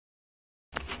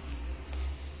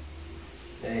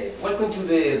Welcome to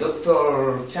the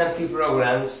Dr. Chanti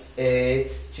programs.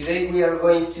 Today we are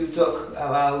going to talk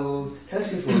about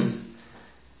healthy foods.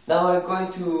 Now I'm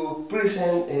going to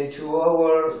present to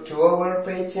our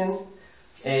patient.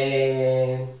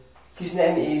 His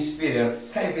name is Peter.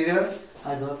 Hi Peter.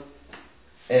 Hi Doc.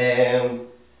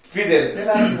 Peter, tell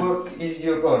us what is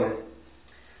your problem.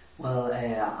 Well,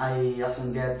 I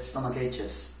often get stomach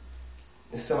aches.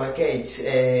 Stomach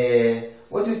ache.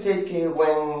 What do you take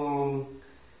when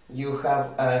you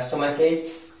have a stomach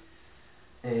ache?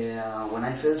 When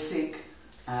I feel sick,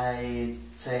 I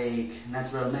take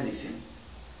natural medicine.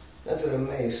 Natural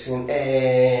medicine.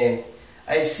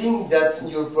 I think that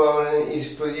your problem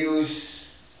is produced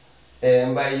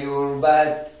by your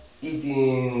bad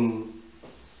eating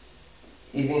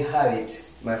habit,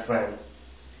 my friend.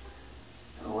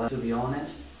 Well, to be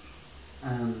honest,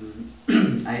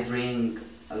 I drink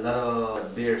a lot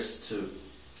of beers too.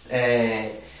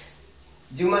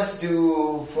 You must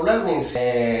do following.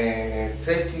 Try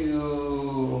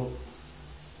to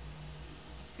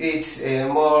eat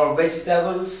more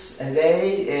vegetables a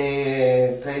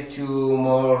day. Try to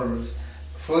more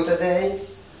fruit a day.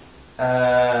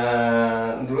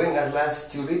 Drink at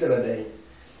least 2 liters a day.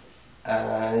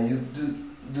 You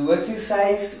do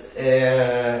exercise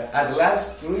at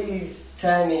least 3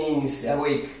 times a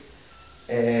week.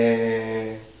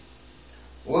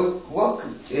 Walk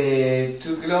 2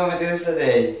 kilometers a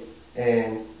day.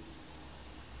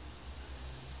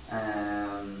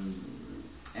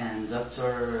 And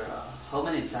doctor, how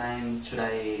many times should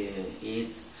I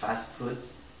eat fast food?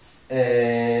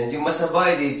 You must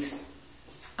avoid it.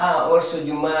 Also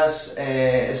you must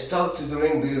stop to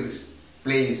drink beers,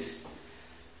 please.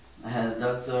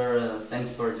 Doctor,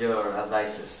 thanks for your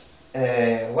advices.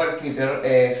 Well, Peter,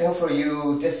 thank for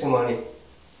you testimony.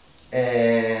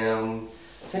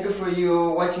 Thank you for you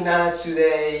watching us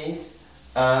today.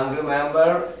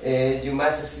 Remember, you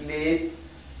must sleep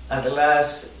at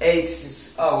least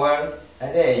 8 hours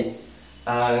a day.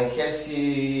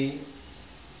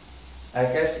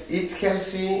 Eat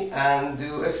healthy and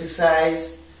do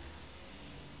exercise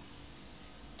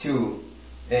too.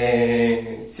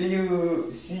 See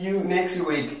you next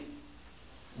week.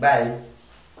 Bye.